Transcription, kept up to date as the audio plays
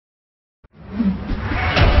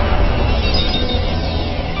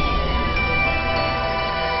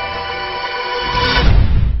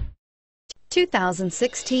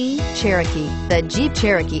2016 Cherokee. The Jeep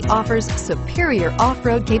Cherokee offers superior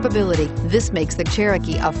off-road capability. This makes the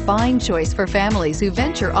Cherokee a fine choice for families who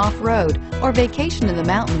venture off-road or vacation in the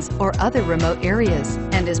mountains or other remote areas,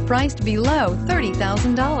 and is priced below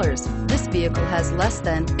 $30,000. This vehicle has less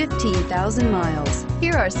than 15,000 miles.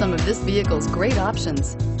 Here are some of this vehicle's great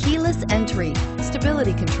options: keyless entry,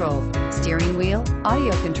 stability control, steering wheel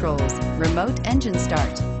audio controls, remote engine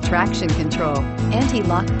start, traction control,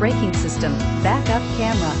 anti-lock braking system, backup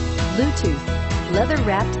camera, Bluetooth,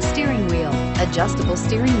 leather-wrapped steering wheel, adjustable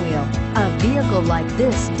steering wheel. A vehicle like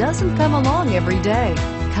this doesn't come along every day.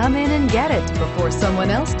 Come in and get it before someone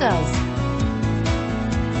else does.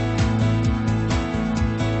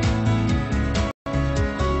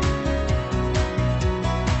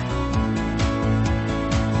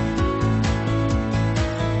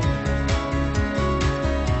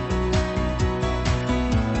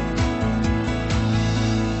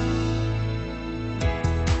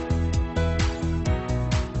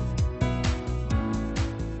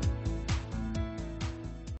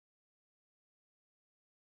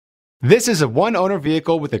 This is a one-owner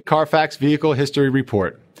vehicle with a Carfax Vehicle History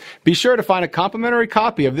Report. Be sure to find a complimentary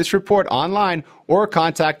copy of this report online or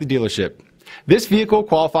contact the dealership. This vehicle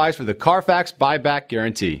qualifies for the Carfax Buyback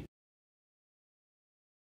Guarantee.